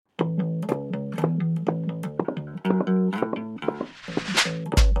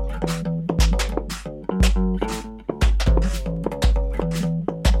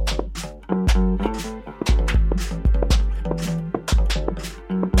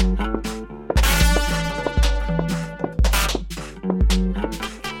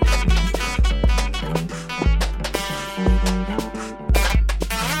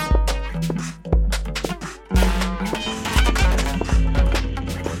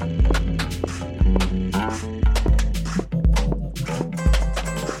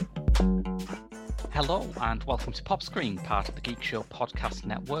Hello and welcome to Pop Screen, part of the Geek Show podcast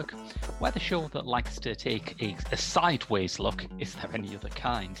network. We're the show that likes to take a sideways look, is there any other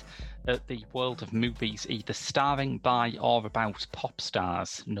kind, at the world of movies either starring by or about pop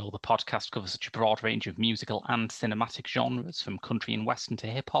stars. No, the podcast covers such a broad range of musical and cinematic genres, from country and western to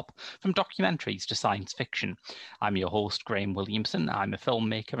hip-hop, from documentaries to science fiction. I'm your host, Graham Williamson. I'm a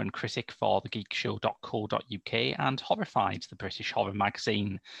filmmaker and critic for thegeekshow.co.uk and Horrified, the British horror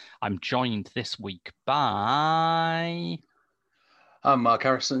magazine. I'm joined this week by... I'm Mark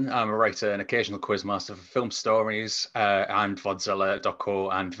Harrison. I'm a writer and occasional quizmaster for Film Stories and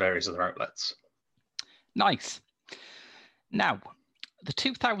Vodzilla.co and various other outlets. Nice. Now, the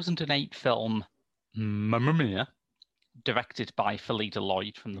 2008 film Mamma Mia, directed by Phyllida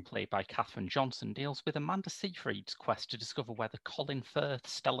Lloyd from the play by Katherine Johnson, deals with Amanda Seyfried's quest to discover whether Colin Firth,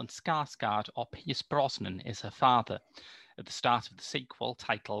 Stellan Skarsgård or Pierce Brosnan is her father. At the start of the sequel,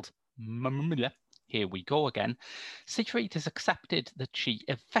 titled Mamma Mia, Here We Go Again, Seyfried has accepted that she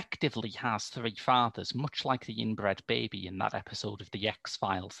effectively has three fathers, much like the inbred baby in that episode of The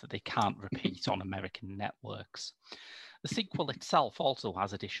X-Files that they can't repeat on American networks. The sequel itself also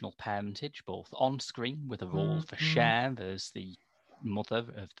has additional parentage, both on screen with a role for Cher as the mother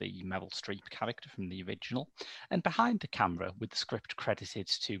of the Meryl Streep character from the original, and behind the camera with the script credited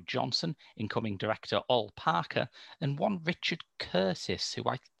to Johnson, incoming director Ol Parker, and one Richard Curtis, who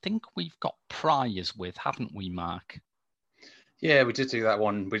I think we've got priors with, haven't we, Mark? Yeah, we did do that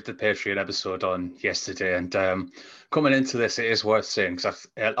one. We did the Patreon episode on yesterday, and coming into this, it is worth saying, because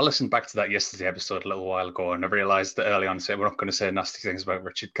I listened back to that yesterday episode a little while ago, and I realised that early on, we're not going to say nasty things about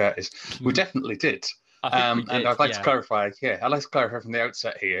Richard Curtis. We definitely did. And I'd like to clarify, I'd like to clarify from the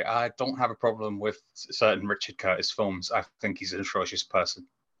outset here, I don't have a problem with certain Richard Curtis films. I think he's an atrocious person.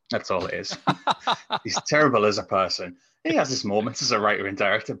 That's all it is. He's terrible as a person. He has his moments as a writer and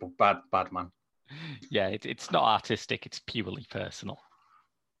director, but bad man. Yeah, it's not artistic, it's purely personal.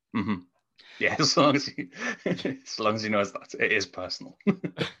 Mm-hmm. Yeah, as long as he knows that, it is personal.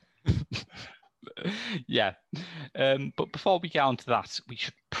 Yeah. But before we get on to that, we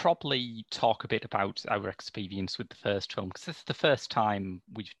should probably talk a bit about our experience with the first film, because this is the first time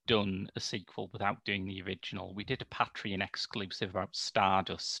we've done a sequel without doing the original. We did a Patreon exclusive about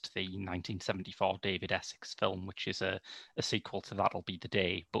Stardust, the 1974 David Essex film, which is a sequel to That'll Be the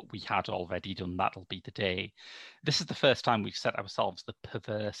Day, but we had already done That'll Be the Day. This is the first time we've set ourselves the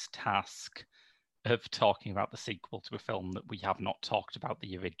perverse task of talking about the sequel to a film that we have not talked about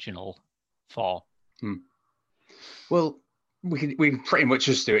the original for. Well, we can pretty much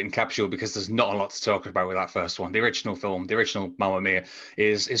just do it in capsule, because there's not a lot to talk about with that first one. The original film, the original Mamma Mia,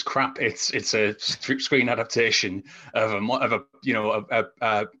 is crap. It's a screen adaptation of a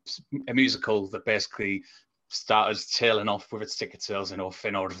musical that basically started tailing off with its ticket sales enough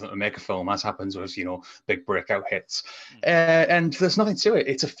in order to make a film, as happens with big breakout hits. And there's nothing to it.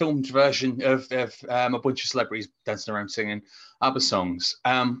 It's a filmed version of a bunch of celebrities dancing around singing ABBA songs.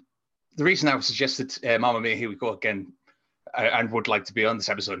 The reason I suggested Mamma Mia, Here We Go Again, and would like to be on this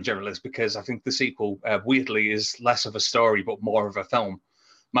episode in general, is because I think the sequel, weirdly, is less of a story but more of a film.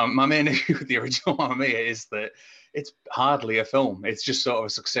 My main issue with the original Mamma Mia is that it's hardly a film. It's just sort of a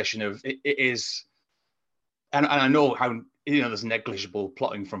succession of it is, and I know how there's negligible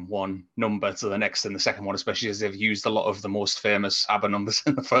plotting from one number to the next in the second one, especially as they've used a lot of the most famous ABBA numbers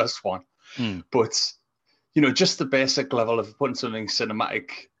in the first one. But just the basic level of putting something cinematic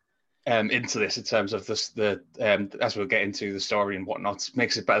into this, in terms of as we'll get into the story and whatnot,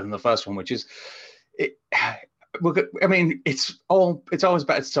 makes it better than the first one, which is it. I mean, it's always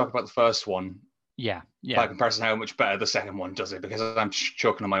better to talk about the first one. Yeah. By comparison, how much better the second one does it, because I'm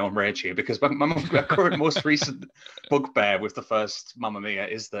choking on my own rage here. Because my current most recent bugbear with the first Mamma Mia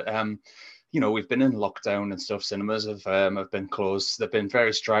is that we've been in lockdown and stuff. Cinemas have been closed. There've been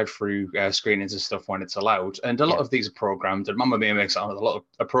various drive-through screenings and stuff when it's allowed, and a lot of these are programmed. And Mamma Mia makes a lot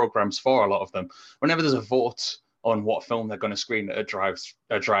of programs for a lot of them. Whenever there's a vote on what film they're going to screen at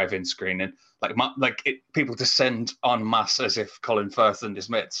a drive-in screening, people descend en masse as if Colin Firth and his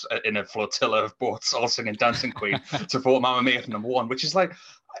mates in a flotilla of boats all singing Dancing Queen to vote Mamma Mia for number one, which is like,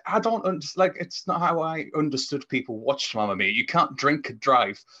 I don't it's not how I understood people watched Mamma Mia. You can't drink and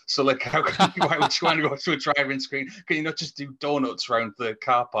drive, so how can why would you want to go to a drive-in screen? Can you not just do donuts around the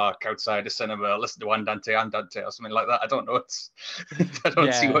car park outside a cinema, or listen to Andante or something like that? I don't know. I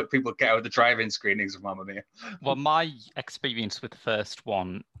don't see what people get out of the drive-in screenings of Mamma Mia. Well, my experience with the first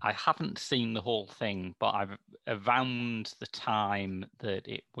one, I haven't seen the whole thing, but I've around the time that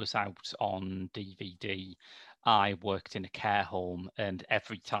it was out on DVD, I worked in a care home, and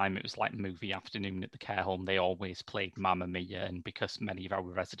every time it was like movie afternoon at the care home, they always played Mamma Mia. And because many of our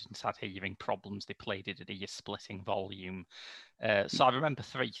residents had hearing problems, they played it at a splitting volume. So I remember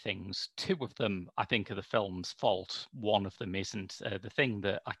three things. Two of them, I think, are the film's fault. One of them isn't. The thing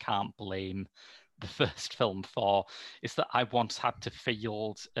that I can't blame the first film for is that I once had to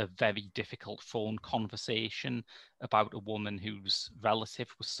field a very difficult phone conversation about a woman whose relative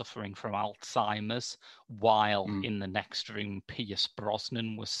was suffering from Alzheimer's, while in the next room, Pierce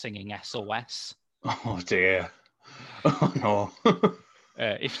Brosnan was singing SOS. Oh dear. Oh no.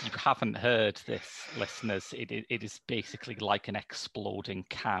 If you haven't heard this, listeners, it is basically like an exploding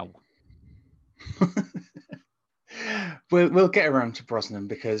cow. We'll get around to Brosnan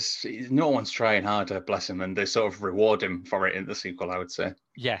because no one's trying harder, bless him, and they sort of reward him for it in the sequel, I would say.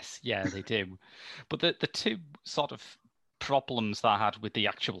 Yes, yeah, they do. But the two sort of problems that I had with the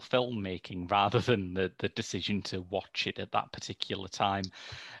actual filmmaking, rather than the decision to watch it at that particular time,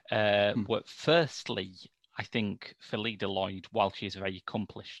 were firstly, I think Phyllida Lloyd, while she is a very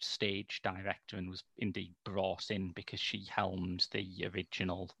accomplished stage director and was indeed brought in because she helmed the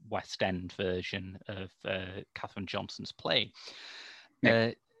original West End version of Katherine Johnson's play,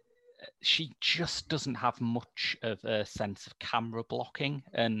 she just doesn't have much of a sense of camera blocking,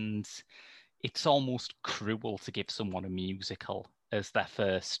 and it's almost cruel to give someone a musical as their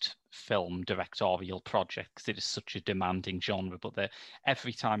first film directorial project because it is such a demanding genre. But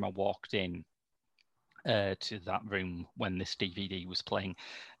every time I walked in to that room when this DVD was playing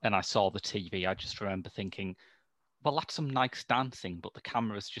and I saw the TV, I just remember thinking, well, that's some nice dancing, but the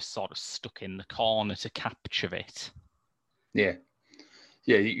camera's just sort of stuck in the corner to capture it. Yeah,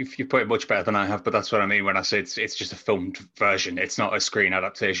 you put it much better than I have, but that's what I mean when I say it's just a filmed version. It's not a screen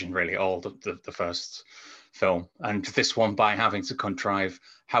adaptation, really, all the first film. And this one, by having to contrive,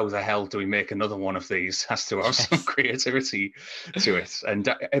 how the hell do we make another one of these, has to have some creativity to it. And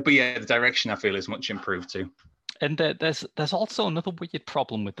but yeah, the direction I feel is much improved too. And there's also another weird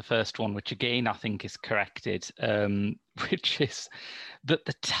problem with the first one, which again I think is corrected, which is that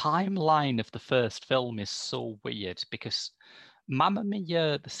the timeline of the first film is so weird because Mamma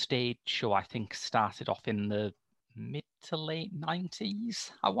Mia, the stage show, I think started off in the mid to late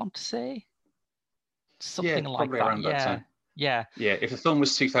 90s, I want to say. Something like that. Around that time. Yeah. If the film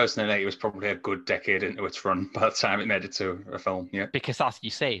was 2008, it was probably a good decade into its run by the time it made it to a film. Yeah. Because as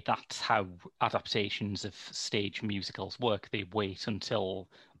you say, that's how adaptations of stage musicals work. They wait until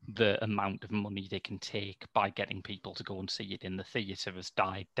the amount of money they can take by getting people to go and see it in the theatre has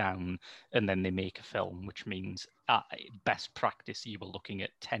died down, and then they make a film, which means at best practice, you were looking at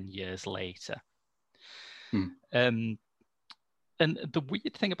 10 years later. And the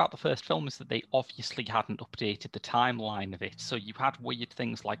weird thing about the first film is that they obviously hadn't updated the timeline of it. So you had weird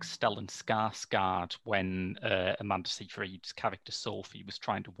things like Stellan Skarsgård when Amanda Seyfried's character Sophie was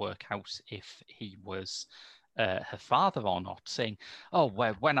trying to work out if he was her father or not, saying, oh,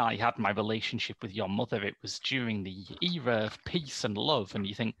 well, when I had my relationship with your mother, it was during the era of peace and love. And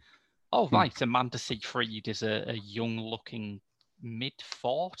you think, oh, right, Amanda Seyfried is a young-looking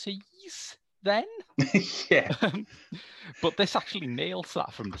mid-40s then? Yeah. But this actually nails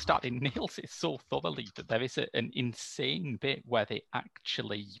that from the start. It nails it so thoroughly that there is an insane bit where they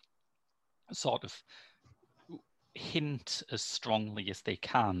actually sort of hint as strongly as they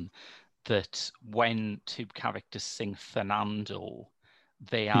can that when two characters sing Fernando,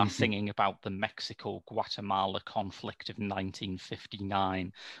 they are singing about the Mexico-Guatemala conflict of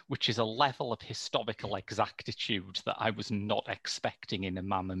 1959, which is a level of historical exactitude that I was not expecting in a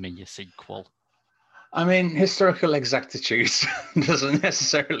Mamma Mia sequel. I mean, historical exactitude doesn't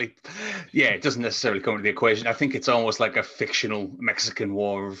necessarily come into the equation. I think it's almost like a fictional Mexican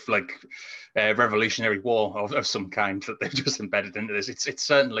war of like a revolutionary war of some kind that they've just embedded into this. It's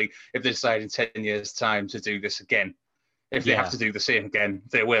certainly, if they decide in 10 years' time to do this again, if they have to do the same again,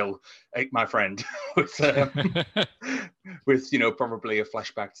 they will, my friend, with probably a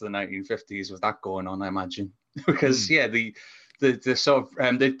flashback to the 1950s with that going on, I imagine. Because the sort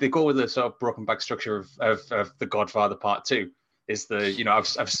of they go with the sort of broken back structure of The Godfather Part 2. Is the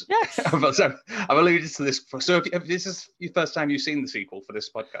I've alluded to this. So if this is your first time you've seen the sequel for this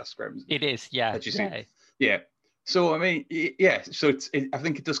podcast, Graham, it is, yeah. Did you see? Yeah. So I mean, yeah. So I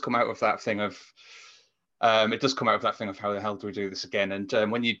think it does come out of that thing of. It does come out of that thing of how the hell do we do this again? And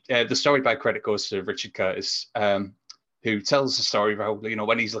when the story by credit goes to Richard Curtis, who tells the story about,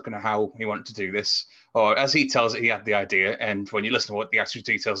 when he's looking at how he wanted to do this, or as he tells it, he had the idea. And when you listen to what the actual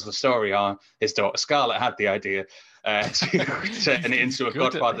details of the story are, his daughter Scarlett had the idea to turn it into a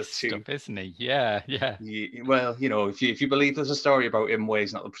Godfather 2. Stuff, isn't he? Yeah. Well, if you believe there's a story about him where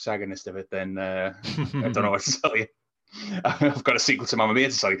he's not the protagonist of it, then I don't know what to tell you. I've got a sequel to Mamma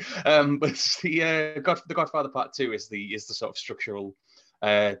Mia to tell you. But the Godfather Part 2 is the sort of structural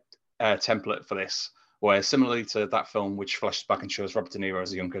template for this, where similarly to that film, which flashes back and shows Robert De Niro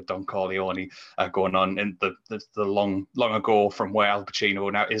as a younger Don Corleone going on in the long ago from where Al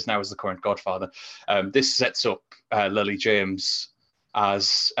Pacino now as the current Godfather. This sets up Lily James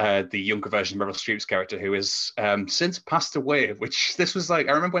as the younger version of Meryl Streep's character, who has since passed away. Which this was like,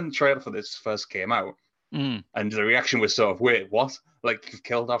 I remember when the trailer for this first came out, and the reaction was sort of, wait, what? Like, you've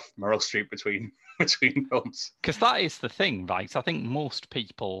killed off Meryl Streep between films. Because that is the thing, right? I think most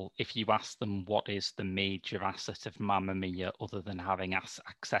people, if you ask them what is the major asset of Mamma Mia other than having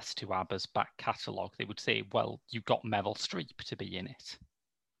access to ABBA's back catalogue, they would say, well, you got Meryl Streep to be in it.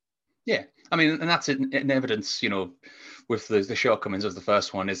 Yeah, I mean, and that's in evidence, with the shortcomings of the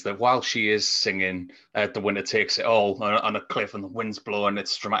first one, is that while she is singing The Winner Takes It All on a cliff and the wind's blowing,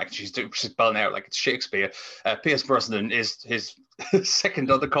 it's dramatic, she's belting out like it's Shakespeare, Pierce Brosnan is his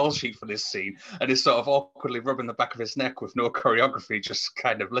second on the call sheet for this scene and is sort of awkwardly rubbing the back of his neck with no choreography, just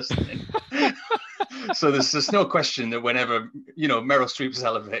kind of listening. So there's no question that whenever, Meryl Streep's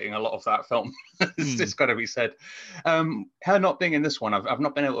elevating a lot of that film, it's got to be said. Her not being in this one, I've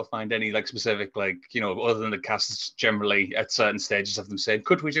not been able to find any like specific, like, other than the cast generally at certain stages of them saying,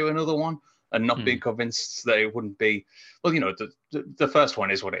 could we do another one? And not being convinced that it wouldn't be, well, the first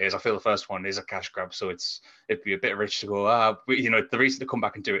one is what it is. I feel the first one is a cash grab, so it'd be a bit rich to go, the reason to come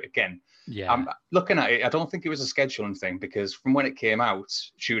back and do it again. Yeah. I'm looking at it, I don't think it was a scheduling thing, because from when it came out,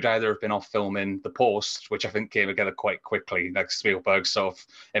 she would either have been off filming The Post, which I think came together quite quickly, like Spielberg sort of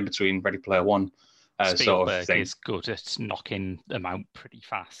in between Ready Player One sort of thing. Is good at knocking them out pretty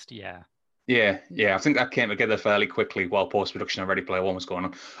fast, yeah. Yeah, I think that came together fairly quickly while post-production of Ready Player One was going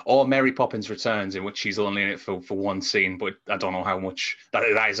on. Or Mary Poppins Returns, in which she's only in it for one scene, but I don't know how much. That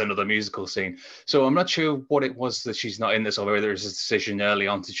is another musical scene. So I'm not sure what it was that she's not in this, or whether there's a decision early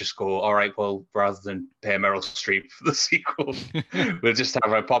on to just go, all right, well, rather than pay Meryl Streep for the sequel, we'll just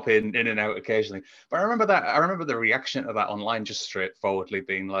have her pop in and out occasionally. But I remember the reaction to that online just straightforwardly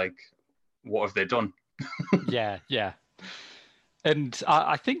being like, what have they done? Yeah. And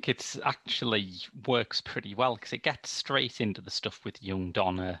I think it's actually works pretty well because it gets straight into the stuff with young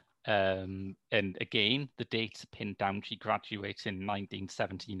Donna. And again, the dates are pinned down. She graduates in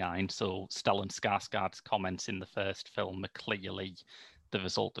 1979. So Stellan Skarsgård's comments in the first film are clearly the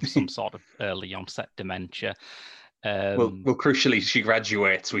result of some sort of early onset dementia. Well, crucially, she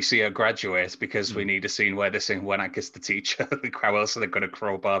graduates. We see her graduate because we need a scene where they sing "When I Kissed the Teacher." How else are they going to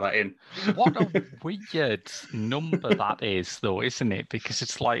crowbar that in? What a weird number that is, though, isn't it? Because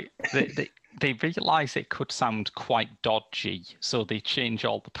it's like they realise it could sound quite dodgy, so they change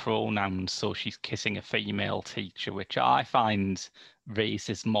all the pronouns so she's kissing a female teacher, which I find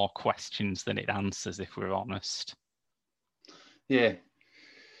raises more questions than it answers, if we're honest. Yeah.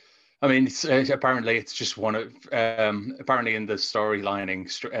 I mean, apparently it's just one of, apparently in the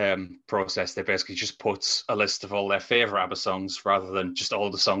storylining process, they basically just put a list of all their favourite ABBA songs rather than just all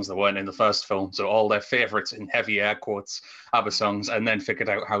the songs that weren't in the first film. So all their favourites, in heavy air quotes, ABBA songs, and then figured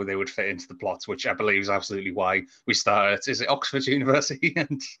out how they would fit into the plot, which I believe is absolutely why we started. Is it Oxford University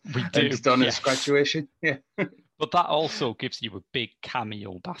and Donna's graduation? Yeah. But that also gives you a big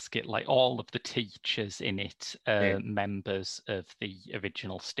cameo basket, like all of the teachers in it, members of the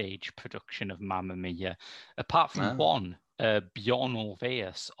original stage production of Mamma Mia. Apart from one, Bjorn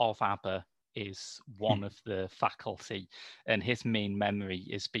Ulvaeus of ABBA is one of the faculty, and his main memory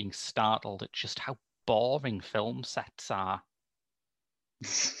is being startled at just how boring film sets are.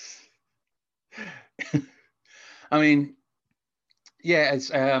 I mean, yeah, it's,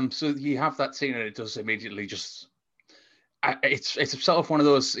 so you have that scene and it does immediately just... It's sort of one of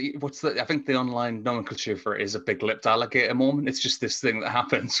those, I think the online nomenclature for it is a big-lipped alligator moment. It's just this thing that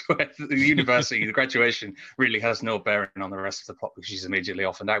happens where the university, the graduation, really has no bearing on the rest of the plot because she's immediately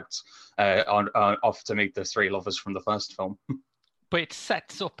off and out, off to meet the three lovers from the first film. But it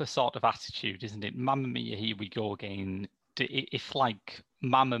sets up a sort of attitude, isn't it? Mamma Mia, here we go again. If like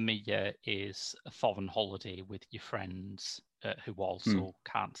Mamma Mia is a foreign holiday with your friends who also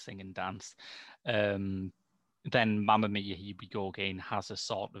can't sing and dance, then Mamma Mia, Here We Go Again has a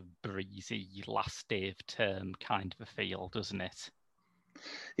sort of breezy last day of term kind of a feel, doesn't it?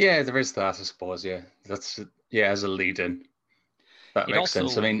 Yeah, there is that, I suppose, yeah. That's, as a lead-in. That makes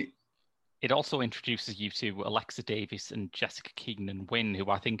sense. I mean... it also introduces you to Alexa Davis and Jessica Keenan Wynn, who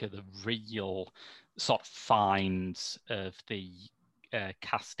I think are the real sort of finds of the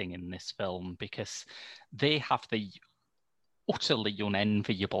casting in this film, because they have the utterly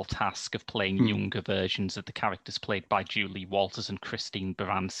unenviable task of playing younger versions of the characters played by Julie Walters and Christine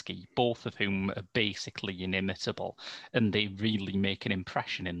Baranski, both of whom are basically inimitable, and they really make an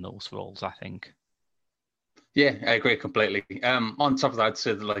impression in those roles, I think. Yeah, I agree completely. On top of that, I'd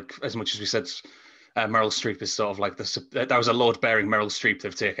say that, like, as much as we said, Meryl Streep is sort of like that was a load-bearing Meryl Streep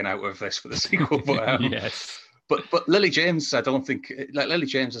they've taken out of this for the sequel. But yes. But Lily James, I don't think Lily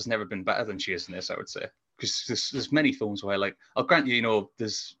James has never been better than she is in this, I would say, because there's many films where, like, I'll grant you,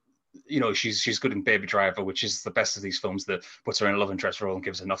 there's, she's good in Baby Driver, which is the best of these films that puts her in a love interest role and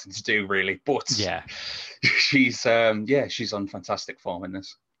gives her nothing to do really. But yeah, she's on fantastic form in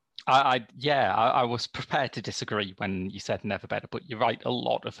this. I was prepared to disagree when you said never better, but you're right. A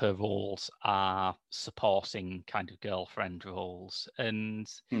lot of her roles are supporting kind of girlfriend roles, and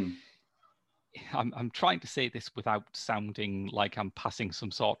I'm trying to say this without sounding like I'm passing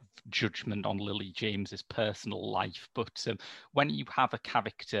some sort of judgment on Lily James's personal life, but when you have a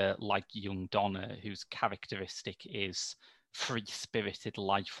character like young Donna, whose characteristic is free-spirited,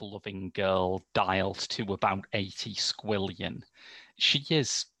 life-loving girl dialed to about 80 squillion, she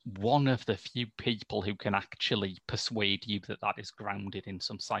is one of the few people who can actually persuade you that that is grounded in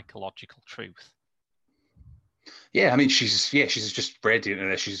some psychological truth. Yeah, I mean, she's just radiant in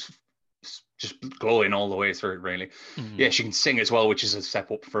it. She's just glowing all the way through it, really. Yeah, she can sing as well, which is a step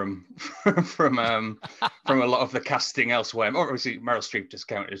up from from a lot of the casting elsewhere. Obviously, Meryl Streep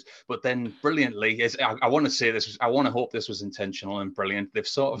discounted, but then brilliantly, I want to say this. I want to hope this was intentional and brilliant. They've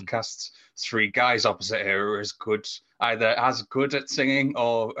sort of cast three guys opposite her who are either as good at singing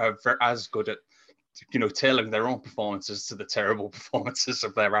or as good at tailoring their own performances to the terrible performances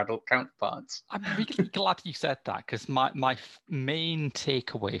of their adult counterparts. I'm really glad you said that, because my main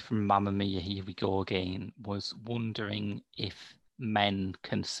takeaway from Mamma Mia, Here We Go Again was wondering if men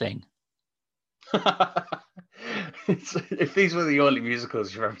can sing. If these were the only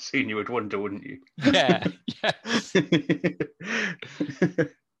musicals you've ever seen, you would wonder, wouldn't you? Yeah, yes.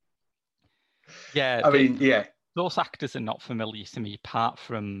 Yeah, I mean, yeah. Those actors are not familiar to me, apart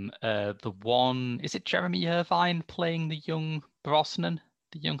from the one. Is it Jeremy Irvine playing the young Brosnan,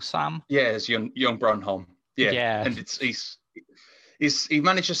 the young Sam? Yeah, it's young Brunholm. Yeah, and he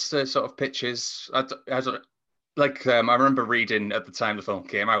manages to sort of pitch his. I remember reading at the time the film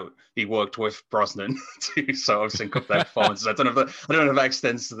came out, he worked with Brosnan to sort of sync up their performances. I don't know if that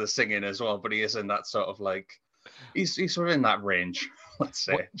extends to the singing as well, but he is in that sort of like he's sort of in that range. Let's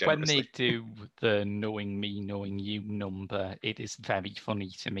say when they do the Knowing Me, Knowing You number, it is very funny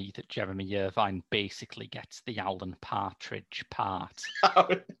to me that Jeremy Irvine basically gets the Alan Partridge part.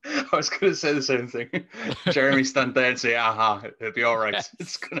 I was going to say the same thing. Jeremy stand there and say, "Aha, it'll be all right. Yes.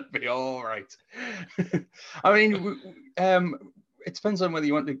 It's going to be all right." I mean, it depends on whether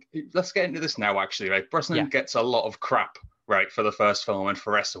you want to. Let's get into this now. Actually, right? Brosnan gets a lot of crap, right, for the first film and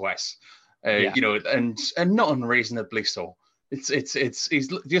for SOS. And not unreasonably so. He's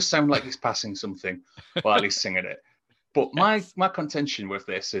just sound like he's passing something while he's singing it. But my contention with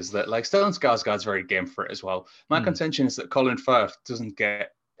this is that, like, Stellan Skarsgård's very game for it as well. My contention is that Colin Firth doesn't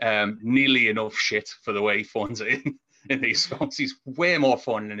get nearly enough shit for the way he phones it in these films. He's way more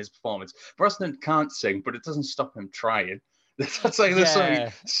fun in his performance. Brosnan can't sing, but it doesn't stop him trying. That's like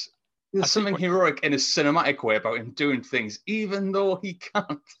there's something heroic in a cinematic way about him doing things, even though he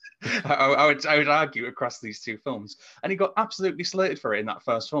can't. I would argue across these two films, and he got absolutely slated for it in that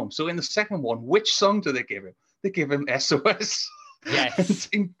first film. So in the second one, which song do they give him? They give him SOS. Yes,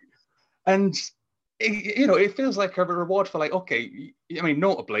 and it feels like a reward for, like, okay. I mean,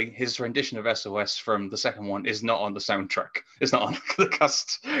 notably, his rendition of SOS from the second one is not on the soundtrack. It's not on the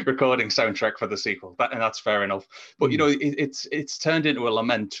cast recording soundtrack for the sequel, and that's fair enough. But it's turned into a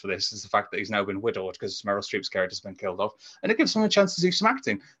lament for this, is the fact that he's now been widowed because Meryl Streep's character's been killed off, and it gives him a chance to do some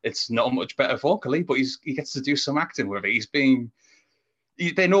acting. It's not much better vocally, but he gets to do some acting with it.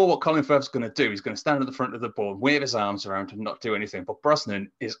 They know what Colin Firth's going to do. He's going to stand at the front of the board, wave his arms around, and not do anything. But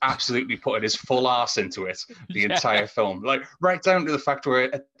Brosnan is absolutely putting his full arse into it the entire film, like right down to the fact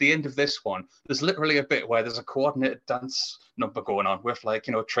where at the end of this one, there's literally a bit where there's a coordinated dance number going on with, like,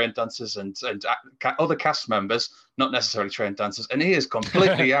 trained dancers and other cast members, not necessarily trained dancers, and he is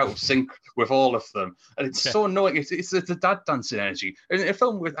completely out of sync with all of them, and it's so annoying. It's the dad dancing energy. In a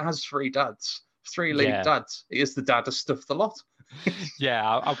film has three lead dads, he is the daddest of the lot.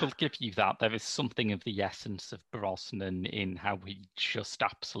 I will give you that. There is something of the essence of Brosnan in how he just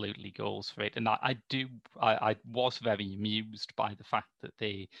absolutely goes for it. And I was very amused by the fact that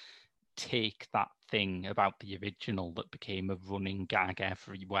they take that thing about the original that became a running gag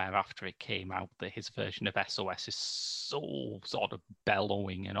everywhere after it came out, that his version of SOS is so sort of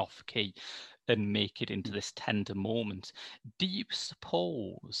bellowing and off key, and make it into this tender moment. Do you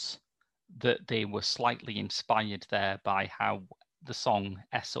suppose that they were slightly inspired there by how the song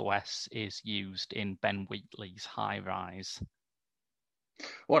SOS is used in Ben Wheatley's High Rise?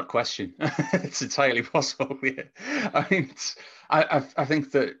 What a question. It's entirely possible. Yeah. I mean, I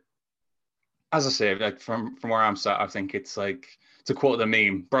think that, as I say, like from where I'm sat, I think it's like, to quote the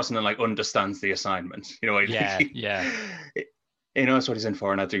meme, Brosnan like understands the assignment. You know, Yeah. He knows what he's in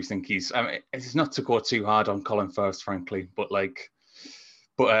for, and I do think I mean, it's not to go too hard on Colin Firth, frankly, but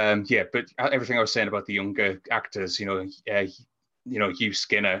but everything I was saying about the younger actors, Hugh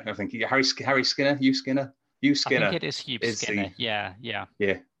Skinner, I think Harry Skinner, Hugh Skinner. I think it is Hugh Skinner. Yeah. Yeah.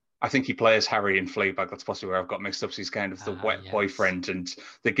 I think he plays Harry in Fleabag. That's possibly where I've got mixed up. So he's kind of the wet boyfriend, and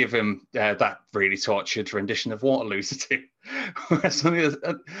they give him that really tortured rendition of Waterloo to do. Whereas on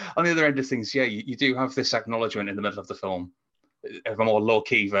the other end of things, you do have this acknowledgement in the middle of the film of a more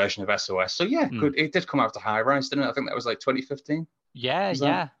low-key version of SOS. So it did come out to High Rise, didn't it? I think that was like 2015.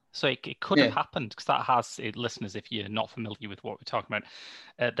 Yeah. So it could have happened, because that has, listeners, if you're not familiar with what we're talking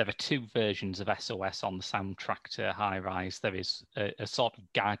about, there are two versions of SOS on the soundtrack to High Rise. There is a sort of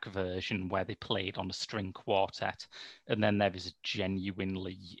gag version where they played on a string quartet, and then there is a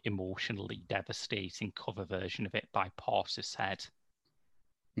genuinely emotionally devastating cover version of it by Portishead.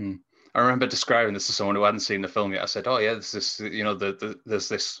 I remember describing this to someone who hadn't seen the film yet. I said, "Oh yeah, there's this, there's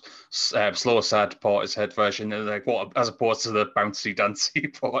this slow, sad Portishead version, and like what, as opposed to the bouncy, dancey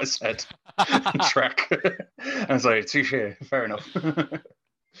Portishead track." I was like, "Touche, fair enough."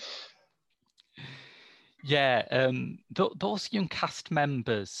 Yeah, those young cast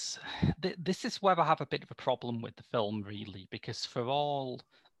members. This is where I have a bit of a problem with the film, really, because for all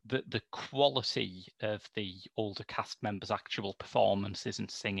the quality of the older cast members' actual performances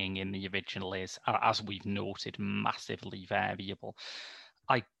and singing in the original is, as we've noted, massively variable.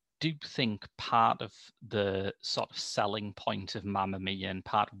 I do think part of the sort of selling point of Mamma Mia, and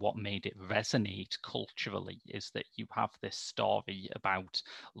part of what made it resonate culturally, is that you have this story about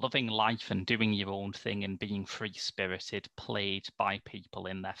loving life and doing your own thing and being free-spirited, played by people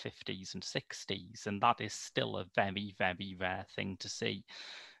in their 50s and 60s, and that is still a very, very rare thing to see.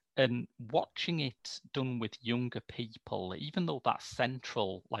 And watching it done with younger people, even though that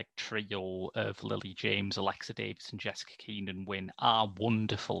central trio of Lily James, Alexa Davis, and Jessica Keenan Wynn are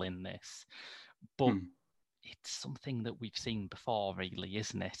wonderful in this, but it's something that we've seen before, really,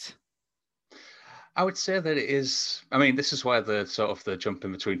 isn't it? I would say that it is. I mean, this is where the sort of the jump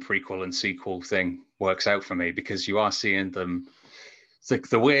in between prequel and sequel thing works out for me, because you are seeing them, like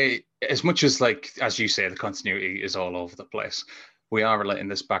the way, as much as as you say, the continuity is all over the place. We are relating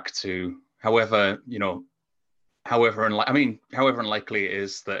this back to however unlikely it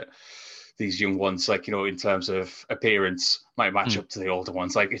is that these young ones, in terms of appearance, might match up to the older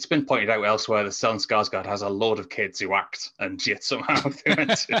ones. Like, it's been pointed out elsewhere that Stellan Skarsgård has a load of kids who act, and yet somehow they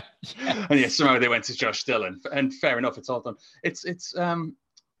went to Josh Dillon. And fair enough, it's all done.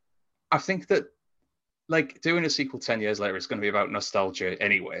 I think that doing a sequel 10 years later is going to be about nostalgia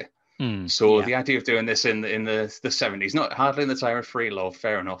anyway. So the idea of doing this in the 70s, not hardly in the time of Free Love,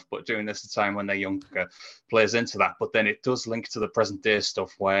 fair enough, but doing this at a time when they're younger plays into that. But then it does link to the present day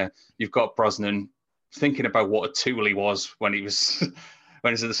stuff, where you've got Brosnan thinking about what a tool he was when he was in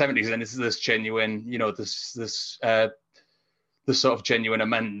the 70s, and it's this genuine, this sort of genuine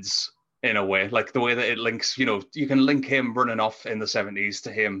amends in a way, like the way that it links. You can link him running off in the 70s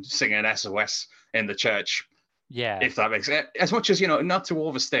to him singing SOS in the church. Yeah, if that makes sense. As much as, not to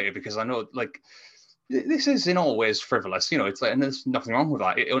overstate it, because I know this is in all ways frivolous, it's and there's nothing wrong with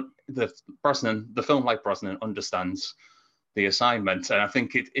that. The film, like Brosnan, understands the assignment, and I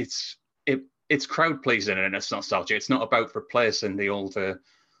think it's crowd pleasing and it's nostalgia. It's not about replacing the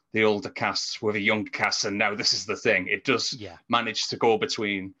older casts with a younger cast, and now this is the thing. It does manage to go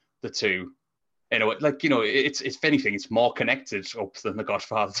between the two. In a way, it's if anything, it's more connected up than The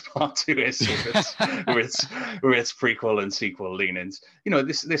Godfather Part 2 is with its prequel and sequel leanings.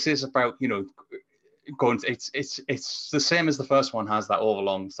 This is about going. It's the same as the first one has that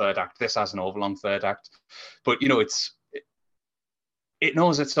overlong third act. This has an overlong third act, but it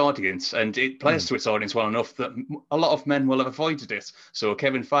knows its audience, and it plays to its audience well enough that a lot of men will have avoided it. So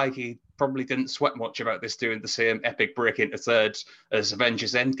Kevin Feige probably didn't sweat much about this doing the same epic break into third as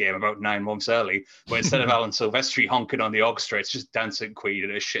Avengers Endgame about 9 months early, but instead of Alan Silvestri honking on the orchestra, it's just Dancing Queen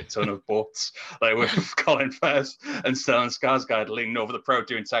and a shit ton of boats, with Colin Firth and Stellan Skarsgård leaning over the prow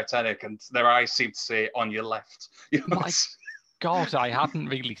doing Titanic, and their eyes seem to say, "On your left." God, I hadn't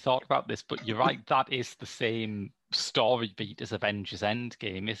really thought about this, but you're right. That is the same story beat as Avengers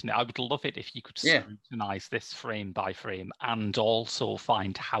Endgame, isn't it? I would love it if you could Yeah. scrutinize this frame by frame and also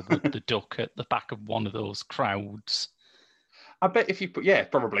find Howard the Duck at the back of one of those crowds. I bet if you put, yeah,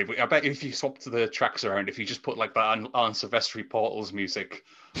 probably. But I bet if you swapped the tracks around, if you just put like that Alan Silvestri Portals music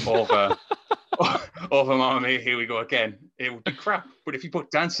over over Mamma Mia, Here We Go Again, it would be crap. But if you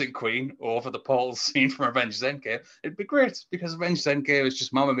put Dancing Queen over the Portals scene from Avengers Endgame, it'd be great because Avengers Endgame is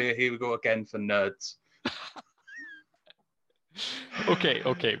just Mamma Mia, Here We Go Again for nerds. Okay,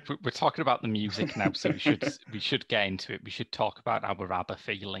 we're talking about the music now, so we should get into it. We should talk about our ABBA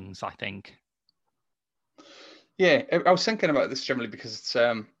feelings, I think. Yeah, I was thinking about this generally because it's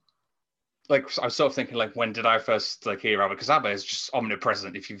like I was sort of thinking like when did I first like hear ABBA? Because ABBA is just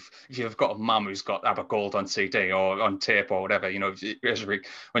omnipresent. If you've got a mum who's got ABBA Gold on CD or on tape or whatever, you know,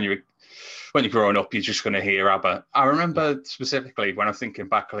 when you're growing up, you're just going to hear ABBA. I remember specifically when I'm thinking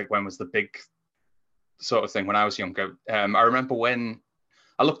back, like when was the big sort of thing when I was younger. I remember when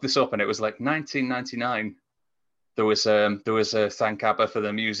I looked this up and it was like 1999. There was a Thank ABBA for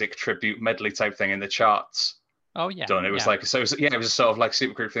the Music tribute medley type thing in the charts. Oh yeah, done. It was like so. It was a sort of like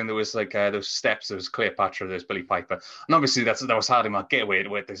supergroup thing. There was like those steps. There was Cleopatra. There was Billy Piper, and obviously that was hardly my getaway.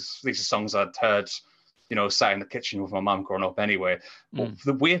 With these are songs I'd heard, you know, sat in the kitchen with my mum growing up anyway. But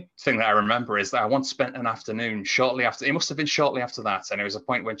the weird thing that I remember is that I once spent an afternoon shortly after. It must have been shortly after that, and it was a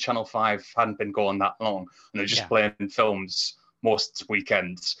point when Channel 5 hadn't been going that long, and they were just playing films most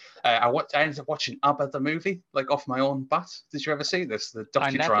weekends. I ended up watching ABBA the movie, like off my own bat. Did you ever see this? The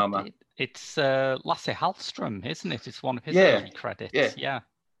docudrama. It's Lasse Hallström, isn't it? It's one of his early credits. Yeah,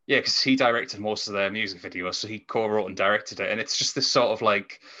 because he directed most of their music videos, so he co-wrote and directed it. And it's just this sort of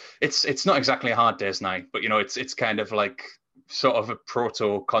like, it's not exactly a Hard Day's Night, but you know, it's kind of like sort of a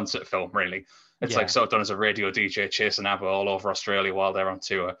proto concert film, really. It's like sort of done as a radio DJ chasing ABBA all over Australia while they're on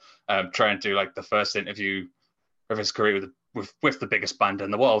tour, trying to do like the first interview of his career with the biggest band in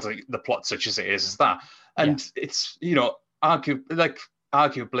the world. Like, the plot, such as it is that, and it's, you know,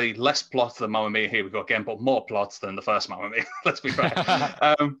 arguably less plot than Mamma Mia, Here We Go Again, but more plots than the first Mamma Mia. Let's be fair.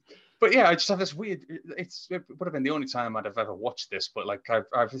 But yeah, I just have this weird. It would have been the only time I'd have ever watched this, but like I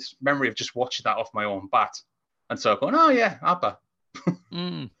have this memory of just watching that off my own bat, and so going, oh yeah, ABBA.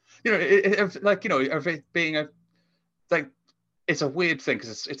 You know, like, you know, of it being a like. It's a weird thing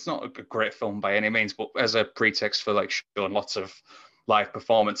because it's not a great film by any means, but as a pretext for like showing lots of live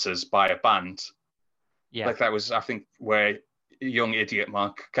performances by a band, like that was, I think, where young idiot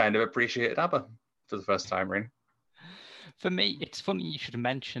Mark kind of appreciated ABBA for the first time, really. For me, it's funny you should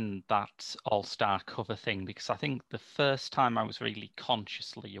mention that All-Star cover thing, because I think the first time I was really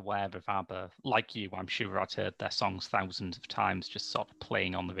consciously aware of ABBA, like you, I'm sure I'd heard their songs thousands of times just sort of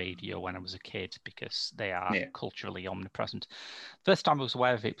playing on the radio when I was a kid, because they are culturally omnipresent. First time I was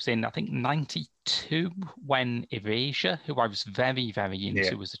aware of it was in, I think, 92, when Erasure, who I was very, very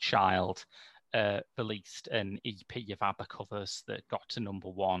into as a child, released an EP of ABBA covers that got to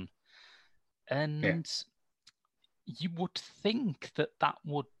 #1. And you would think that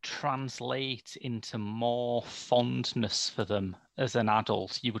would translate into more fondness for them as an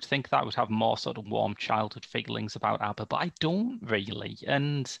adult. You would think that would have more sort of warm childhood feelings about ABBA, but I don't really.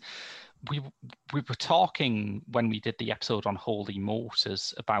 And we were talking when we did the episode on Holy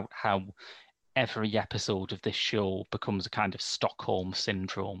Motors about how every episode of this show becomes a kind of Stockholm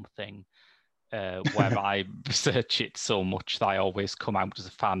syndrome thing. Where I research it so much that I always come out as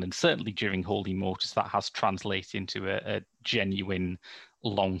a fan. And certainly during Holy Motors, that has translated into a genuine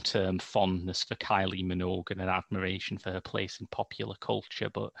long-term fondness for Kylie Minogue and an admiration for her place in popular culture.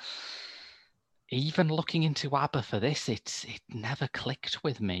 But even looking into ABBA for this, it never clicked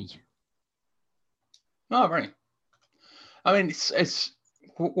with me. Oh, right. I mean, it's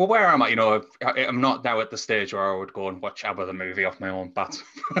well, where am I? You know, I'm not now at the stage where I would go and watch ABBA the movie off my own bat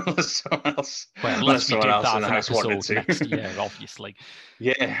unless someone else. Well, unless we do that in an episode next year, obviously.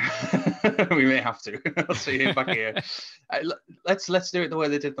 Yeah, we may have to. I'll see you back here. Let's do it the way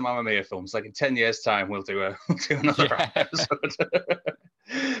they did the Mamma Mia films. Like in 10 years' time, we'll do another episode.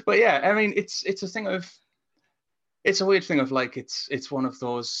 But yeah, I mean, it's a thing of, it's a weird thing of like it's one of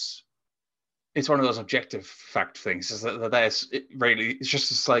those. It's one of those objective fact things. Is that there's really, it's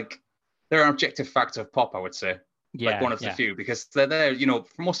just like they're an objective fact of pop, I would say. Like one of the few, because they're there, you know,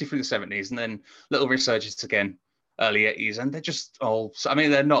 mostly through the 70s, and then little resurgence again, early 80s, and they're just all. I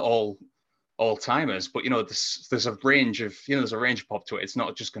mean, they're not all timers, but you know, there's a range of of pop to it. It's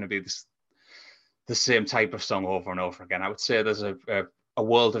not just going to be the same type of song over and over again. I would say there's a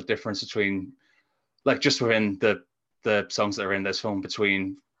world of difference between, like, just within the songs that are in this film,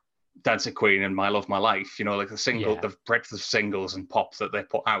 between Dancing Queen and My Love My Life. You know, like Yeah. the breadth of singles and pop that they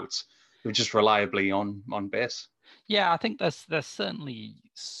put out, were just reliably on bass. Yeah, I think there's certainly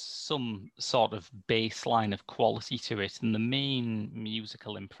some sort of baseline of quality to it, and the main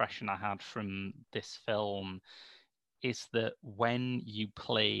musical impression I had from this film is that when you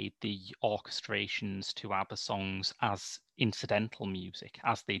play the orchestrations to ABBA songs as incidental music,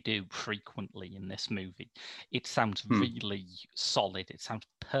 as they do frequently in this movie, it sounds really solid. It sounds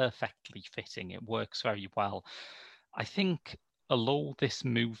perfectly fitting. It works very well. I think although this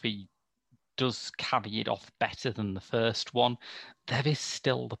movie does carry it off better than the first one, there is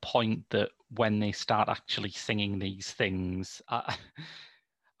still the point that when they start actually singing these things,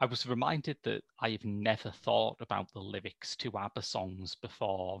 I was reminded that I have never thought about the lyrics to ABBA songs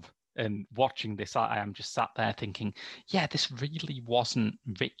before. And watching this, I am just sat there thinking, yeah, this really wasn't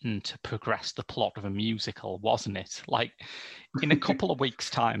written to progress the plot of a musical, wasn't it? Like, in a couple of weeks'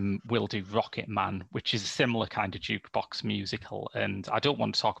 time, we'll do Rocket Man, which is a similar kind of jukebox musical. And I don't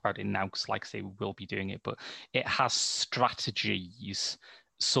want to talk about it now because, like I say, we will be doing it, but it has strategies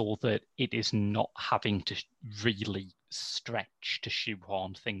so that it is not having to really stretch to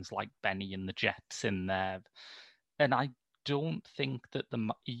shoehorn things like Benny and the Jets in there. And I don't think that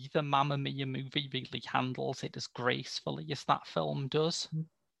either Mamma Mia movie really handles it as gracefully as that film does.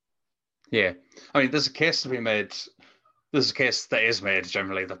 Yeah, I mean, there's a case to be made. There's a case that is made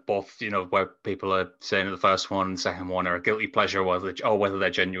generally that both, where people are saying that the first one and the second one are a guilty pleasure, or whether they're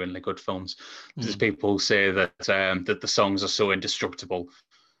genuinely good films. There's people who say that that the songs are so indestructible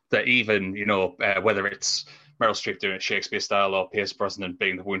that even, whether it's Meryl Streep doing it Shakespeare style or Pierce Brosnan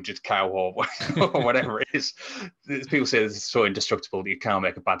being the wounded cow or whatever it is, people say it's so indestructible that you can't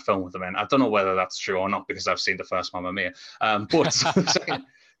make a bad film with them. And I don't know whether that's true or not because I've seen the first Mamma Mia. But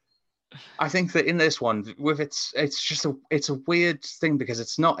I think that in this one, with it's a weird thing because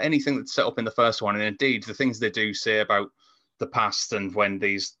it's not anything that's set up in the first one, and indeed the things they do say about the past and when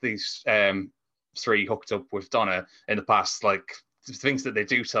these three hooked up with Donna in the past, like the things that they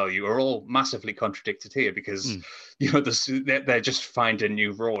do tell you are all massively contradicted here because they're just finding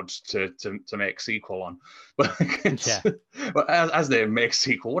new roads to make sequel on. But but as they make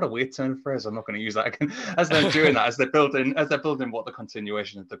sequel, what a weird turn of phrase. I'm not going to use that again. As they're doing that, as they're building what the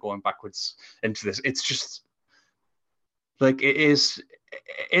continuation is, they're going backwards into this. It's just like it is.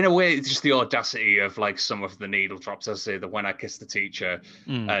 In a way, it's just the audacity of like some of the needle drops. As I say, the When I Kissed the Teacher,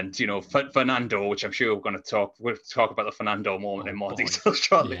 and Fernando, which I'm sure we'll talk about the Fernando moment in more detail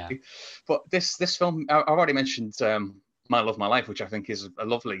shortly. Yeah. But this film, I've already mentioned My Love My Life, which I think is a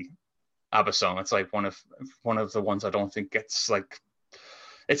lovely ABBA song. It's like one of the ones I don't think gets like.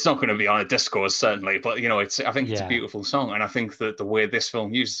 It's not going to be on a discourse, certainly, but I think it's a beautiful song, and I think that the way this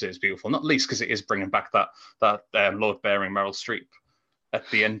film uses it is beautiful. Not least because it is bringing back that load-bearing Meryl Streep at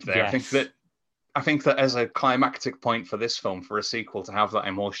the end there. Yes. I think that as a climactic point for this film, for a sequel to have that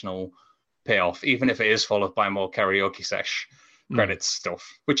emotional payoff, even if it is followed by more karaoke sesh credits stuff,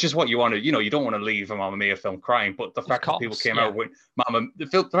 which is what you want to, you don't want to leave a Mamma Mia film crying, but the fact that people came out with the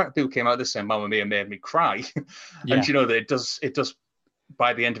fact that people came out this saying Mamma Mia made me cry, and that it does.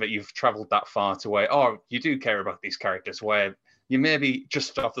 By the end of it, you've traveled that far to where, you do care about these characters, where you maybe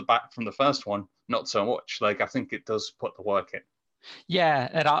just off the bat from the first one, not so much. Like, I think it does put the work in. Yeah,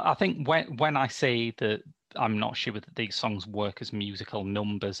 and I think when I say that I'm not sure that these songs work as musical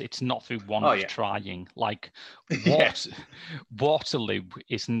numbers, it's not through one of trying. Like, Waterloo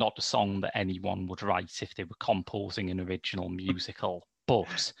is not a song that anyone would write if they were composing an original musical,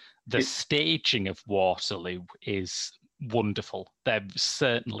 but the staging of Waterloo is wonderful. They're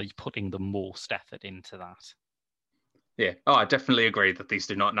certainly putting the most effort into that. Yeah. Oh, I definitely agree that these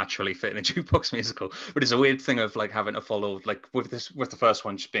do not naturally fit in a jukebox musical. But it's a weird thing of like having to follow, like with the first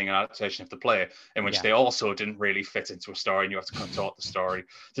one just being an adaptation of the play, in which they also didn't really fit into a story, and you have to contort the story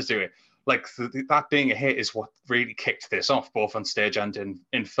to do it. Like that being a hit is what really kicked this off, both on stage and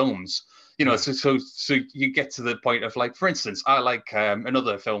in films. So you get to the point of like, for instance, I like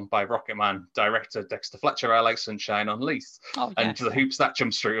another film by Rocket Man director Dexter Fletcher. I like Sunshine Unleashed, and the hoops that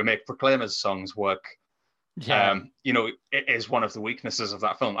jumps through to make Proclaimers songs work. It is one of the weaknesses of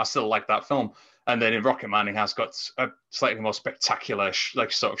that film. I still like that film, and then in Rocket Man, he has got a slightly more spectacular,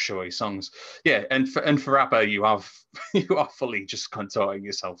 sort of showy songs. Yeah, and for ABBA, you are fully just contorting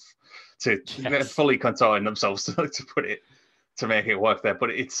yourself fully contorting themselves to make it work there. But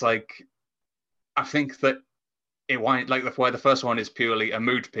it's like, I think that it won't, like where the first one is purely a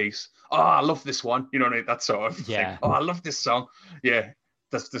mood piece. Oh, I love this one. That sort of thing. Oh, I love this song. Yeah.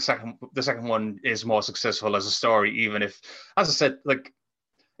 The second one is more successful as a story, even if, as I said, like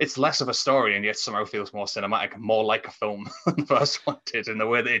it's less of a story and yet somehow feels more cinematic and more like a film than the first one did in the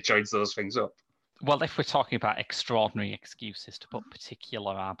way that it joins those things up. Well, if we're talking about extraordinary excuses to put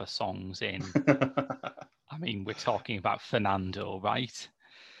particular ABBA songs in, I mean, we're talking about Fernando, right?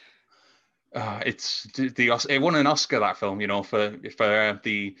 It won an Oscar, that film, for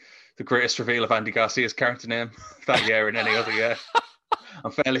the greatest reveal of Andy Garcia's character name that year and any other year.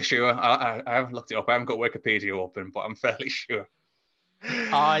 I'm fairly sure. I haven't looked it up. I haven't got Wikipedia open, but I'm fairly sure.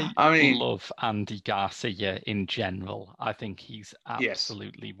 I mean, love Andy Garcia in general. I think he's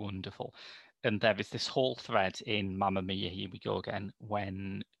absolutely wonderful. And there is this whole thread in Mamma Mia, Here We Go Again,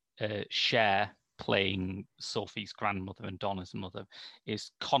 when Cher, playing Sophie's grandmother and Donna's mother,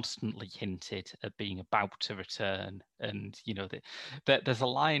 is constantly hinted at being about to return. And, there's a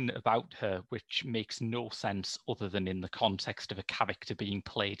line about her which makes no sense other than in the context of a character being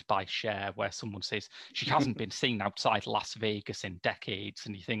played by Cher, where someone says she hasn't been seen outside Las Vegas in decades.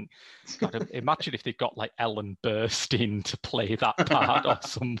 And you think, God, imagine if they got like Ellen Burstyn to play that part or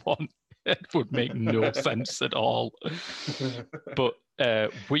someone. It would make no sense at all. But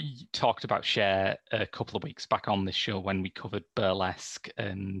we talked about Cher a couple of weeks back on this show when we covered Burlesque.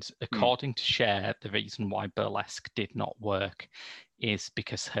 And according to Cher, the reason why Burlesque did not work is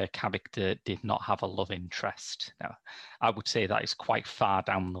because her character did not have a love interest. Now, I would say that is quite far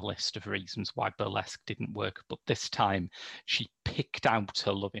down the list of reasons why Burlesque didn't work. But this time, she picked out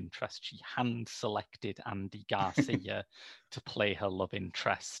her love interest. She hand-selected Andy Garcia to play her love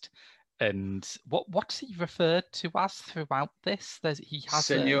interest. And what's he referred to as throughout this? He has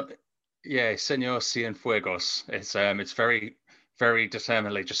Senor Cienfuegos. It's very, very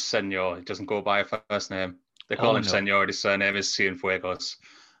determinedly just Senor. He doesn't go by a first name. They call him Senor. His surname is Cienfuegos.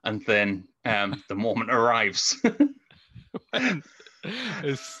 And then the moment arrives.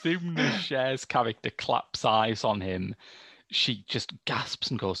 As soon as Cher's character claps eyes on him, she just gasps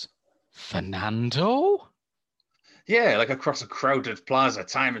and goes, "Fernando?" Yeah, like across a crowded plaza,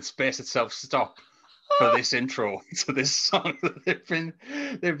 time and space itself stop for this intro to this song. They've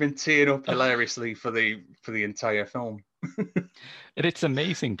been teeing up hilariously for the entire film. And it's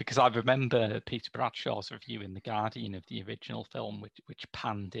amazing because I remember Peter Bradshaw's review in The Guardian of the original film, which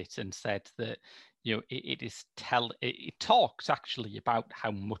panned it and said that it talks actually about how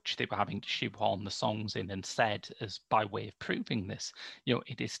much they were having to shoehorn the songs in, and said, as by way of proving this,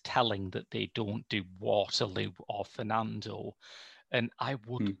 it is telling that they don't do Waterloo or Fernando. And I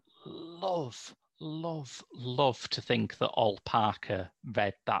would love to think that Ol Parker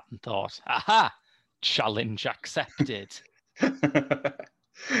read that and thought, aha, challenge accepted.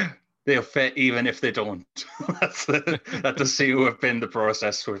 They'll fit even if they don't. That does seem to have been the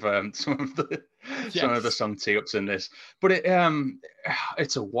process with some of the song tee-ups in this. But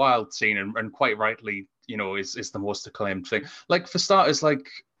it's a wild scene, and quite rightly, is the most acclaimed thing. Like, for starters,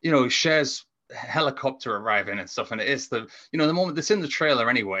 Cher's helicopter arriving and stuff, and it is the moment that's in the trailer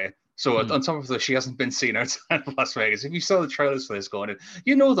anyway. So on top of that, she hasn't been seen outside of Las Vegas. If you saw the trailers for this going in,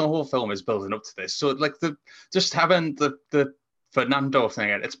 the whole film is building up to this. So just having the Fernando thing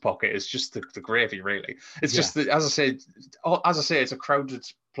in its pocket is just the gravy, really. It's just that, as I say, it's a crowded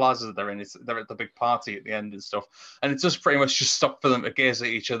plaza they're in. They're at the big party at the end and stuff, and it just pretty much just stopped for them to gaze at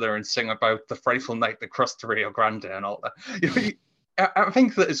each other and sing about the frightful night that crossed the Rio Grande and all that. I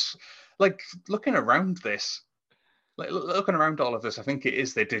think that it's like looking around this. Looking around all of this, I think it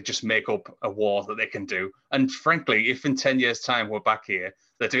is they did just make up a war that they can do. And frankly, if in 10 years' time we're back here,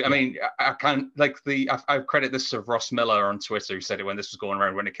 they do. I mean, I can't I credit this to Ross Miller on Twitter, who said it when this was going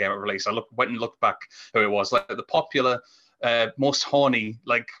around when it came out release. I went and looked back who it was. Like the popular, most horny,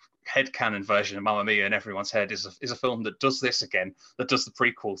 headcanon version of Mamma Mia in everyone's head is a film that does this again, that does the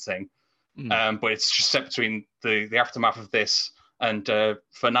prequel thing. But it's just set between the aftermath of this and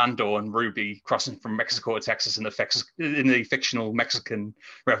Fernando and Ruby crossing from Mexico to Texas in the fictional Mexican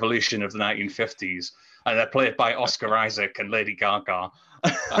Revolution of the 1950s. And they're played by Oscar Isaac and Lady Gaga.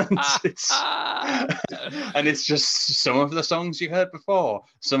 and it's just some of the songs you heard before,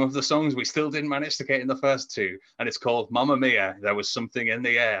 some of the songs we still didn't manage to get in the first two. And it's called Mamma Mia, There Was Something in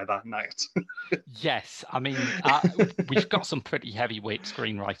the Air That Night. Yes, I mean, we've got some pretty heavyweight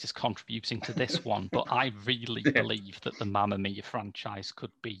screenwriters contributing to this one, but I really believe that the Mamma Mia franchise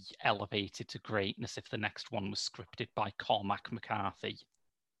could be elevated to greatness if the next one was scripted by Cormac McCarthy.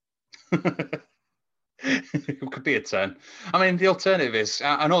 It could be a 10. I mean, the alternative is,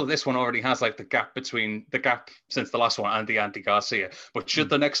 I know that this one already has the gap since the last one and the Andy Garcia, but should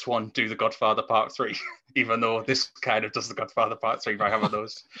the next one do The Godfather Part 3, even though this kind of does The Godfather Part 3 by having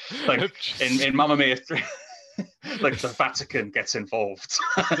those, in Mamma Mia 3. like the Vatican gets involved.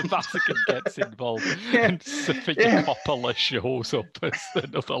 The Vatican gets involved, Yeah. and Sophia Yeah. Coppola shows up as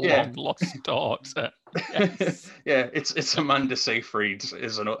another Yeah. long lost daughter. Yes. Yeah, it's Amanda Seyfried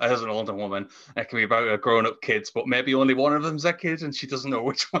as an older woman. It can be about her grown up kids, but maybe only one of them's a kid, and she doesn't know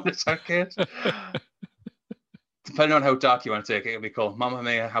which one is her kid. Depending on how dark you want to take it, it'll be called Mamma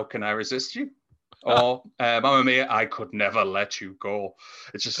Mia, How Can I Resist You? Or Mamma Mia, I Could Never Let You Go.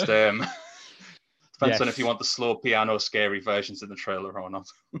 It's just depends on if you want the slow piano scary versions in the trailer or not.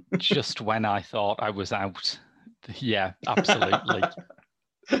 Just when I thought I was out. Yeah, absolutely.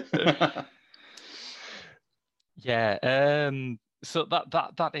 Yeah, so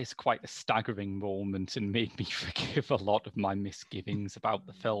that is quite a staggering moment and made me forgive a lot of my misgivings about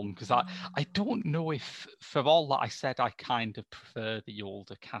the film, because I don't know if, for all that I said, I kind of prefer the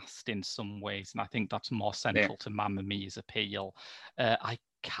older cast in some ways, and I think that's more central to Mamma Mia's appeal. I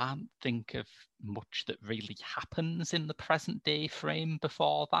can't think of much that really happens in the present day frame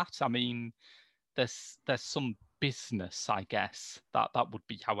before that. I mean, there's some business, I guess. That would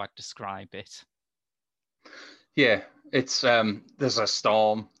be how I'd describe it. Yeah, it's there's a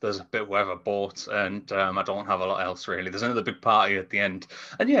storm, there's a bit of weather boat, and I don't have a lot else really. There's another big party at the end,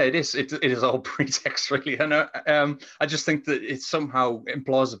 and yeah, it is all pretext really. And I just think that it somehow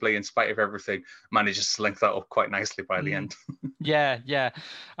implausibly, in spite of everything, manages to link that up quite nicely by the end. Yeah.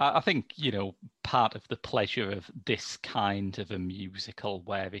 I think, part of the pleasure of this kind of a musical,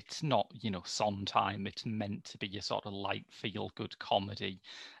 where it's not, Sondheim, it's meant to be a sort of light, feel-good comedy,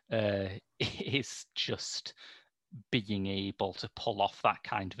 is just being able to pull off that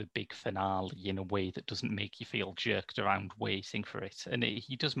kind of a big finale in a way that doesn't make you feel jerked around waiting for it. And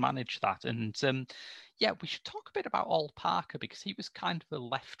he does manage that. And yeah, we should talk a bit about Ol Parker, because he was kind of a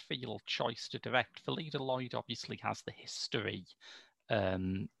left field choice to direct. Phyllida Lloyd obviously has the history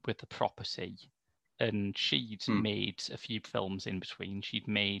with the property, and she'd made a few films in between. She'd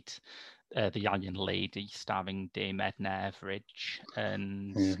made The Iron Lady, starring Dame Edna Everage,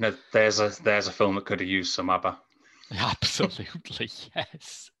 and there's a film that could have used some ABBA. Absolutely,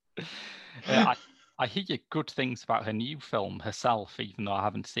 yes. I hear good things about her new film herself, even though I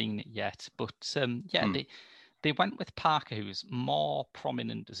haven't seen it yet. But they went with Parker, who's more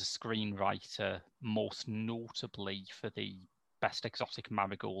prominent as a screenwriter, most notably for the Best Exotic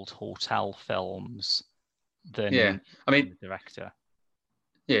Marigold Hotel films, than the director.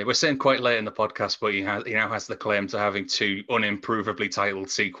 Yeah, we're saying quite late in the podcast, but he now has the claim to having 2 unimprovably titled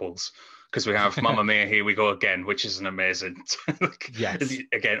sequels, because we have Mamma Mia, Here We Go Again, which is an amazing, yes,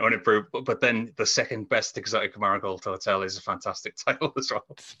 again unimproved, but then the second Best Exotic Marigold Hotel is a fantastic title as well.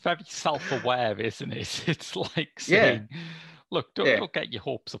 It's very self-aware, isn't it? It's like saying, look, don't get your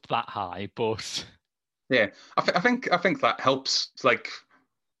hopes up that high, but yeah, I think that helps. Like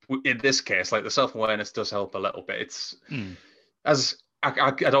in this case, like the self-awareness does help a little bit. It's as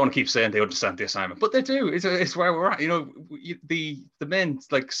I don't want to keep saying they understand the assignment, but they do. It's where we're at. The main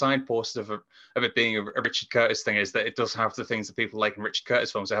like signpost of it being a Richard Curtis thing is that it does have the things that people like in Richard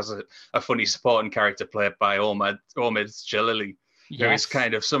Curtis films. It has a funny supporting character played by Omid Djalili, who is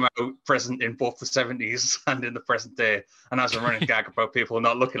kind of somehow present in both the 70s and in the present day, and has a running gag about people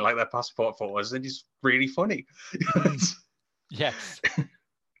not looking like their passport photos, and he's really funny. Yes.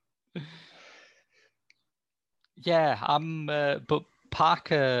 Yeah, but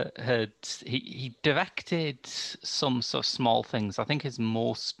Parker he directed some sort of small things. I think his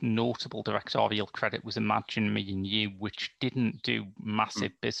most notable directorial credit was Imagine Me and You, which didn't do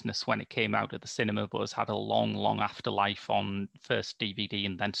massive business when it came out at the cinema, but has had a long afterlife on first DVD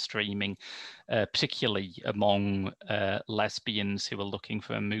and then streaming, particularly among lesbians who are looking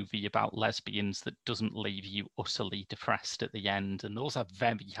for a movie about lesbians that doesn't leave you utterly depressed at the end. And those are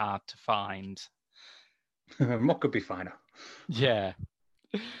very hard to find. What could be finer? Yeah.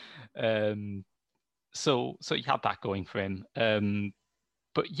 So he had that going for him.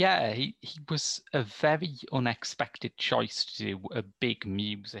 But yeah, he was a very unexpected choice to do a big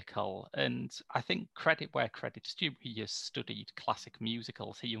musical. And I think credit where credit's due. He has studied classic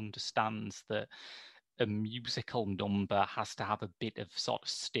musicals. He understands that a musical number has to have a bit of sort of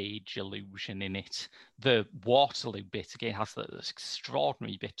stage illusion in it. The Waterloo bit, again, has those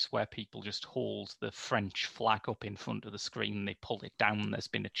extraordinary bits where people just hold the French flag up in front of the screen and they pull it down. There's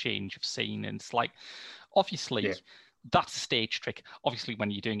been a change of scene. And it's like, obviously, that's a stage trick. Obviously,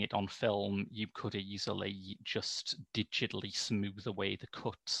 when you're doing it on film, you could easily just digitally smooth away the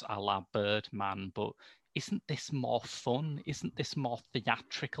cuts a la Birdman, but isn't this more fun? Isn't this more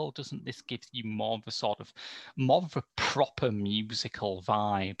theatrical? Doesn't this give you more of a proper musical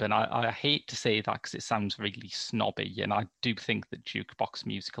vibe? And I hate to say that because it sounds really snobby, and I do think that jukebox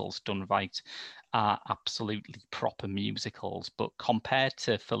musicals done right are absolutely proper musicals. But compared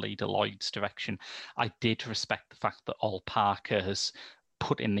to Phyllida Lloyd's direction, I did respect the fact that Ol Parker has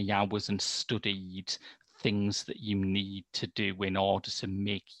put in the hours and studied things that you need to do in order to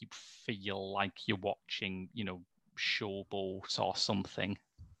make you feel like you're watching, Showboat or something.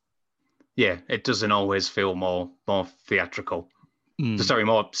 Yeah, it doesn't always feel more theatrical. Mm. Sorry,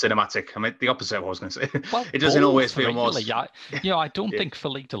 more cinematic. I mean, the opposite of what I was going to say. Well, It doesn't always feel really. more. I don't think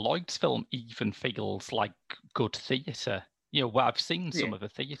Phyllida Lloyd's film even feels like good theatre. I've seen some of the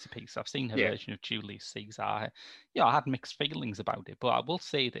theatre piece. I've seen her version of Julius Caesar. I had mixed feelings about it, but I will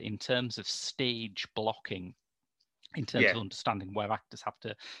say that in terms of stage blocking, in terms of understanding where actors have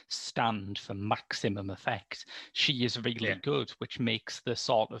to stand for maximum effect, she is really good, which makes the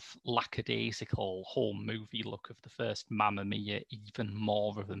sort of lackadaisical home movie look of the first Mamma Mia even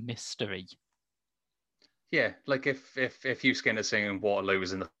more of a mystery. Yeah, like if Hugh Skinner singing Waterloo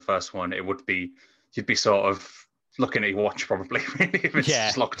was in the first one, you'd be sort of looking at your watch probably, really, if it's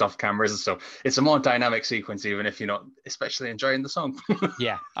just locked off cameras and stuff. It's a more dynamic sequence, even if you're not especially enjoying the song.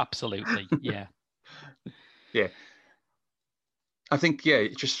 Yeah, absolutely. Yeah. Yeah. I think,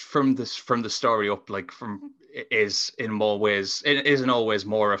 just from the story up, like it is in more ways, it isn't always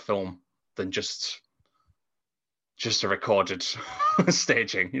more a film than just a recorded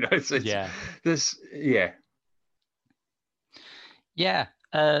staging. It's this,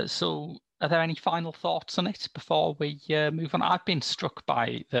 So are there any final thoughts on it before we move on? I've been struck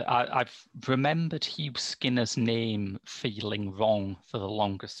by that. I've remembered Hugh Skinner's name feeling wrong for the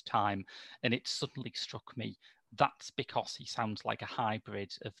longest time, and it suddenly struck me that's because he sounds like a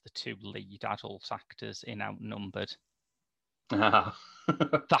hybrid of the two lead adult actors in Outnumbered.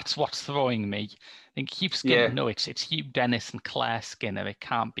 That's what's throwing me. I think Hugh Skinner. No, it's Hugh Dennis and Claire Skinner. It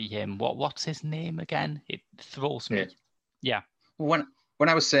can't be him. What's his name again? It throws me. Yeah. When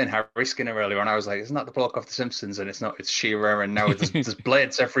I was saying Harry Skinner earlier on, I was like, isn't that the bloke off The Simpsons? And it's not. It's Shearer, and now there's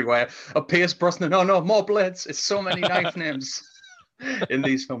blades everywhere. Oh, Pierce Brosnan. No, more blades. It's so many knife names in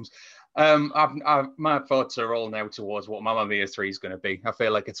these films. My thoughts are all now towards what Mamma Mia 3 is going to be. I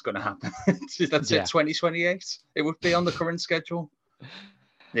feel like it's going to happen. That's it, 2028. It would be on the current schedule.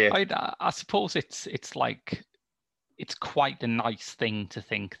 Yeah, I suppose it's like it's quite a nice thing to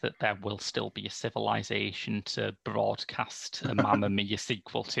think that there will still be a civilization to broadcast a Mamma Mia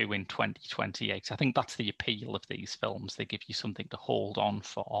sequel to in 2028. I think that's the appeal of these films. They give you something to hold on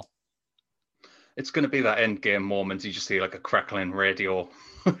for. It's going to be that end game moment. You just see like a crackling radio,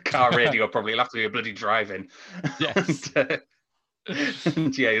 car radio. Probably it'll have to be a bloody drive-in. Yes.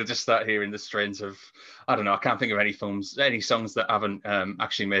 And you'll just start hearing the strains of, I don't know, I can't think of any songs that haven't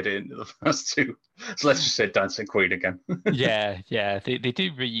actually made it into the first two. So let's just say Dancing Queen again. Yeah. They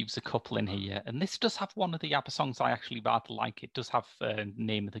do reuse a couple in here. And this does have one of the ABBA songs I actually rather like. It does have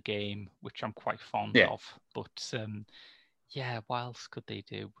Name of the Game, which I'm quite fond of. But what else could they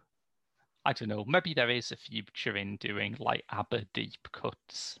do? I don't know. Maybe there is a future in doing like ABBA deep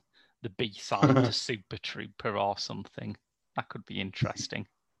cuts, the B-side to Super Trooper or something. That could be interesting.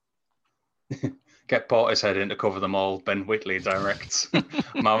 Get Portishead in to cover them all. Ben Wheatley directs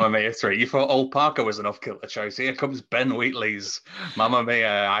Mamma Mia 3. You thought Ol Parker was enough killer choice. Here comes Ben Wheatley's Mamma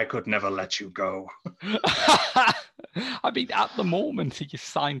Mia, I Could Never Let You Go. I mean, at the moment, he is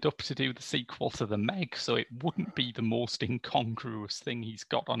signed up to do the sequel to The Meg, so it wouldn't be the most incongruous thing he's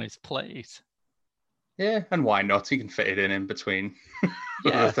got on his plate. Yeah, and why not? He can fit it in between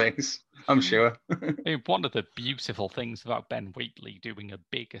other things, I'm sure. One of the beautiful things about Ben Wheatley doing a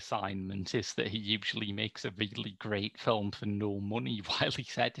big assignment is that he usually makes a really great film for no money while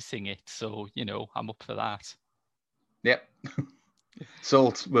he's editing it. So, I'm up for that. Yep.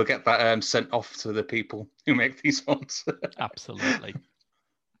 Sold. We'll get that sent off to the people who make these films. Absolutely.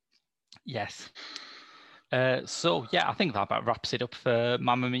 Yes. I think that about wraps it up for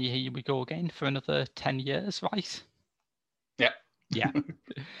Mamma Mia. Here we go again for another 10 years, right? Yeah.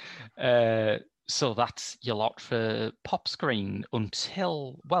 So that's your lot for Pop Screen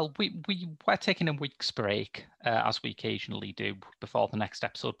until, we're taking a week's break, as we occasionally do before the next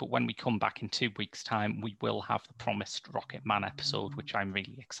episode. But when we come back in 2 weeks' time, we will have the promised Rocket Man episode, which I'm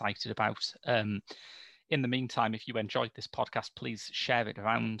really excited about. In the meantime, if you enjoyed this podcast, please share it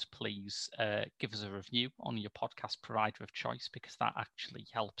around. Please give us a review on your podcast provider of choice, because that actually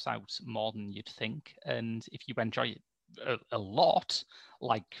helps out more than you'd think. And if you enjoy it, a lot,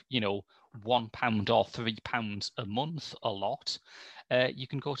 like, £1 or £3 a month, a lot, you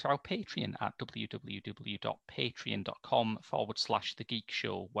can go to our Patreon at www.patreon.com/The Geek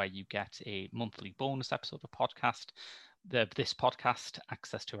Show, where you get a monthly bonus episode of podcast, this podcast,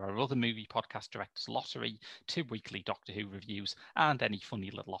 access to our other movie podcast, Director's Lottery, 2 weekly Doctor Who reviews, and any funny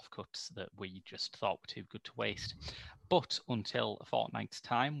little offcuts that we just thought were too good to waste. But until a fortnight's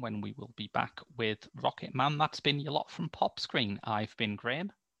time, when we will be back with Rocket Man, that's been your lot from Pop Screen. I've been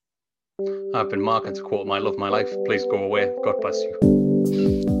Graham. I've been Mark, and to quote My Love, My Life, please go away. God bless you.